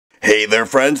Hey there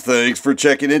friends, thanks for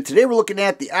checking in. Today we're looking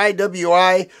at the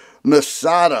IWI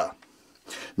Masada.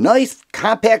 Nice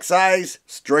compact size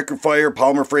striker fire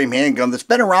polymer frame handgun that's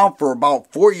been around for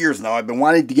about 4 years now. I've been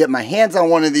wanting to get my hands on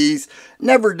one of these,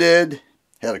 never did.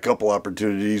 Had a couple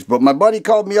opportunities, but my buddy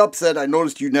called me up, said, I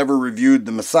noticed you never reviewed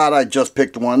the Masada. I just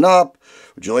picked one up.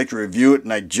 Would you like to review it?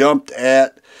 And I jumped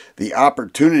at the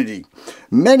opportunity.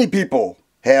 Many people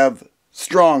have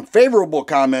strong, favorable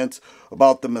comments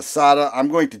about the Masada. I'm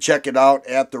going to check it out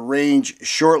at the range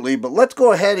shortly, but let's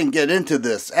go ahead and get into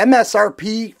this.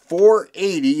 MSRP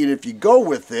 $480, and if you go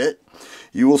with it,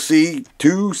 you will see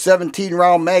two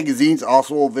 17-round magazines,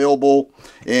 also available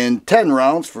in 10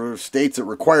 rounds for states that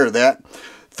require that.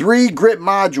 3 grip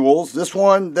modules. This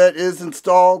one that is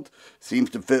installed seems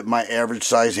to fit my average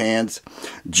size hands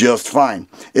just fine.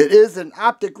 It is an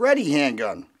optic ready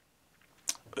handgun.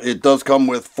 It does come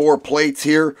with 4 plates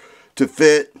here to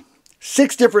fit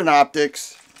 6 different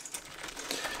optics,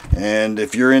 and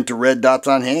if you're into red dots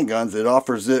on handguns, it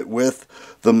offers it with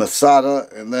the Masada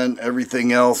and then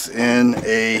everything else in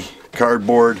a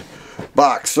cardboard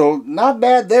box. So not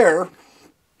bad there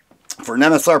for an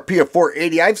MSRP of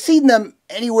 $480. I've seen them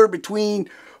anywhere between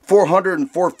 $400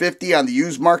 and $450 on the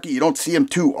used market. You don't see them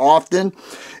too often.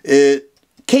 It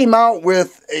came out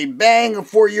with a bang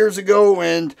 4 years ago,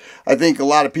 and I think a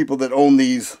lot of people that own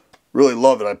these really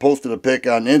love it. I posted a pic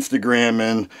on Instagram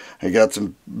and I got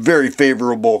some very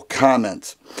favorable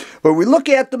comments. But we look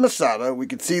at the Masada, we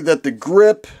can see that the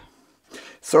grip,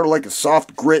 sort of like a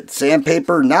soft grit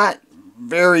sandpaper, not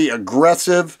very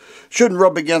aggressive, shouldn't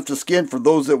rub against the skin for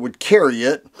those that would carry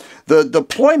it. The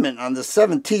deployment on the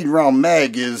 17-round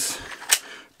mag is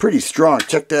pretty strong.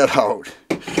 Check that out.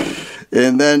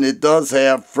 And then it does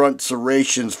have front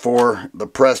serrations for the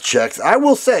press checks. I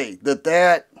will say that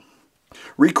that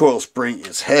recoil spring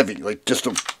is heavy. Like just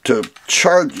to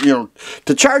charge,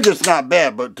 to charge it's not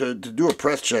bad, but to do a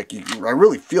press check, I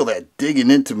really feel that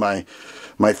digging into my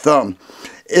thumb.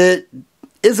 It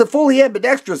is a fully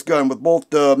ambidextrous gun with both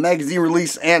the magazine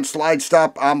release and slide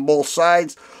stop on both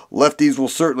sides. Lefties will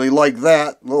certainly like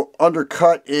that. A little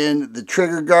undercut in the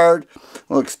trigger guard. A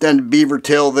little extended beaver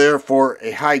tail there for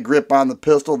a high grip on the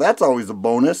pistol. That's always a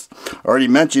bonus. Already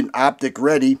mentioned optic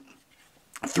ready.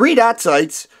 3 dot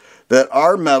sights that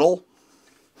are metal.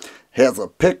 Has a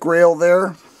pick rail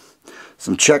there.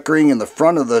 Some checkering in the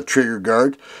front of the trigger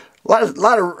guard. A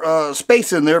lot of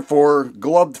space in there for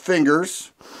gloved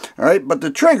fingers. Alright, but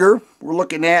the trigger, we're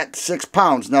looking at 6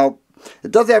 pounds. Now,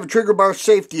 it does have a trigger bar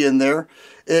safety in there.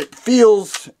 It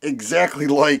feels exactly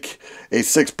like a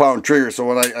 6-pound trigger. So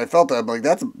when I felt that, I'm like,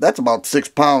 that's about 6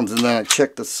 pounds. And then I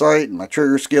checked the sight and my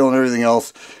trigger scale and everything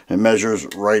else. It measures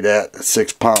right at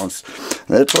 6 pounds.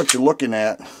 And that's what you're looking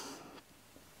at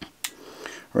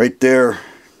right there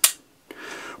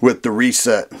with the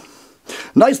reset.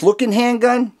 Nice looking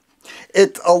handgun.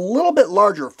 It's a little bit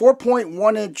larger,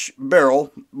 4.1 inch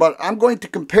barrel, but I'm going to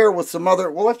compare with some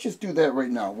other, well, let's just do that right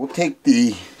now. We'll take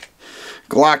the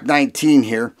Glock 19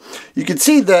 here. You can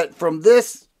see that from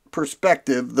this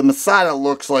perspective, the Masada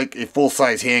looks like a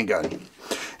full-size handgun.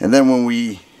 And then when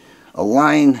we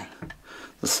align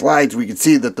the slides, we can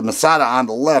see that the Masada on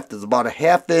the left is about a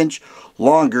 1/2 inch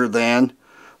longer than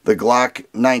the Glock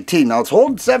 19. Now it's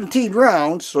holding 17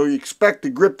 rounds, so you expect the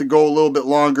grip to go a little bit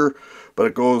longer, but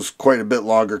it goes quite a bit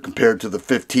longer compared to the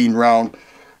 15-round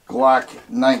Glock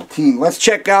 19. Let's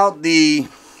check out the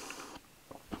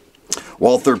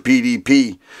Walther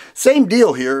PDP. Same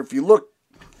deal here. If you look,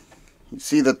 you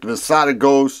see that the Masada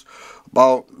goes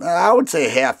about, I would say, a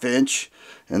 1/2 inch,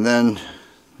 and then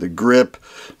the grip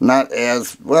not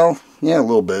as, well, yeah, a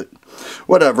little bit.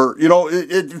 Whatever.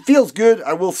 It feels good.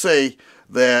 I will say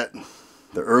that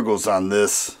the ergos on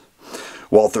this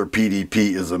Walther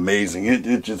PDP is amazing.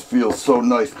 It just feels so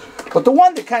nice. But the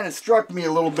one that kind of struck me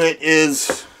a little bit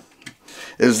is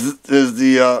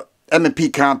the M&P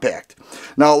Compact.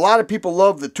 Now, a lot of people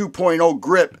love the 2.0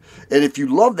 grip, and if you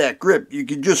love that grip, you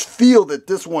can just feel that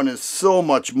this one is so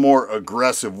much more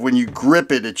aggressive. When you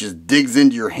grip it, it just digs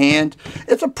into your hand.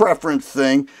 It's a preference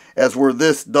thing, as where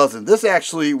this doesn't. This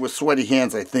actually, with sweaty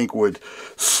hands, I think would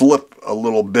slip a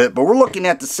little bit, but we're looking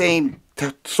at the same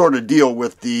sort of deal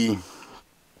with the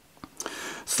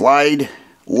slide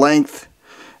length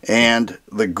and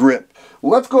the grip.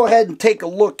 Let's go ahead and take a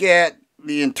look at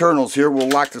the internals here. We'll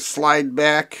lock the slide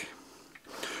back,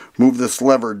 move this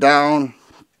lever down,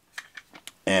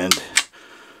 and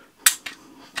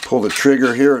pull the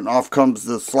trigger here, and off comes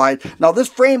the slide. Now this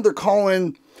frame they're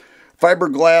calling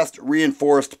fiberglass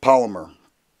reinforced polymer.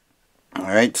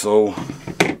 Alright, so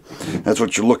that's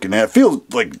what you're looking at. It feels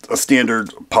like a standard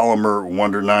polymer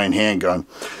Wonder 9 handgun.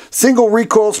 Single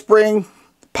recoil spring,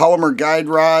 polymer guide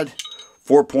rod,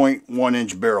 4.1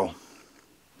 inch barrel.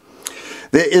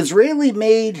 The Israeli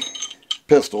made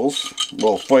pistols,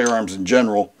 well, firearms in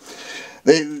general,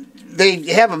 they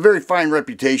have a very fine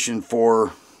reputation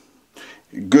for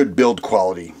good build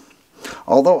quality.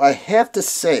 Although I have to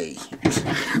say,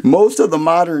 most of the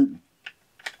modern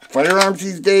firearms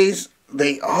these days,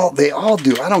 they all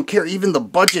do. I don't care. Even the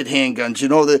budget handguns, you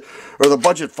know, or the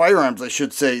budget firearms, I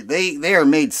should say, they are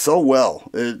made so well.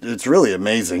 It's really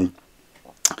amazing.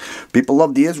 People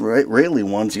love the Israeli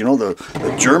ones, you know, the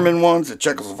German ones, the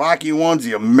Czechoslovakian ones,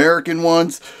 the American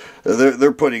ones.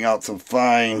 They're putting out some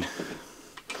fine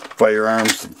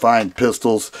firearms, some fine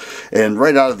pistols, and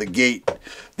right out of the gate,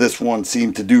 this one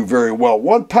seemed to do very well.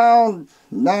 1 pound,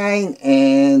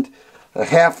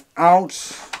 9.5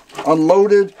 ounce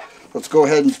unloaded. Let's go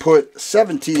ahead and put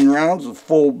 17 rounds of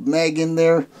full mag in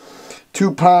there.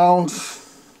 2 pounds,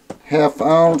 half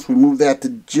ounce. We move that to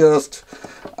just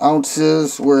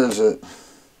ounces. Where is it?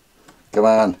 Come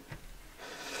on.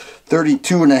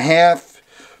 32.5.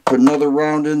 Put another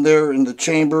round in there in the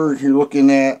chamber. You're looking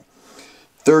at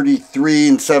 33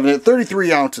 and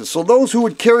 33 ounces. So those who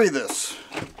would carry this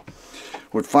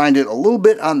would find it a little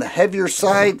bit on the heavier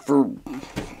side for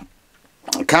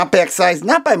a compact size.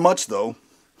 Not by much though.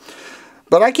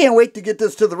 But I can't wait to get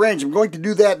this to the range. I'm going to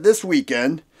do that this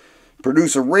weekend.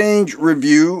 Produce a range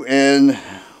review, and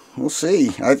we'll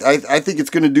see. I think it's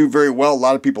going to do very well. A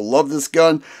lot of people love this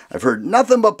gun. I've heard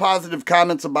nothing but positive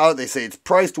comments about it. They say it's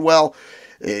priced well.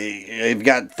 They've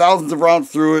got thousands of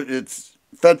rounds through it. It's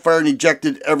fed, fired, and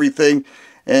ejected everything.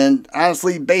 And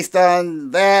honestly, based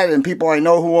on that and people I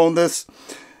know who own this,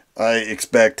 I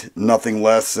expect nothing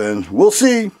less. And we'll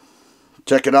see.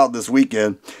 Check it out this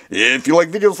weekend. If you like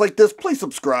videos like this, please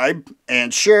subscribe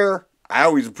and share. I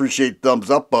always appreciate the thumbs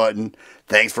up button.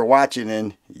 Thanks for watching,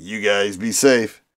 and you guys be safe.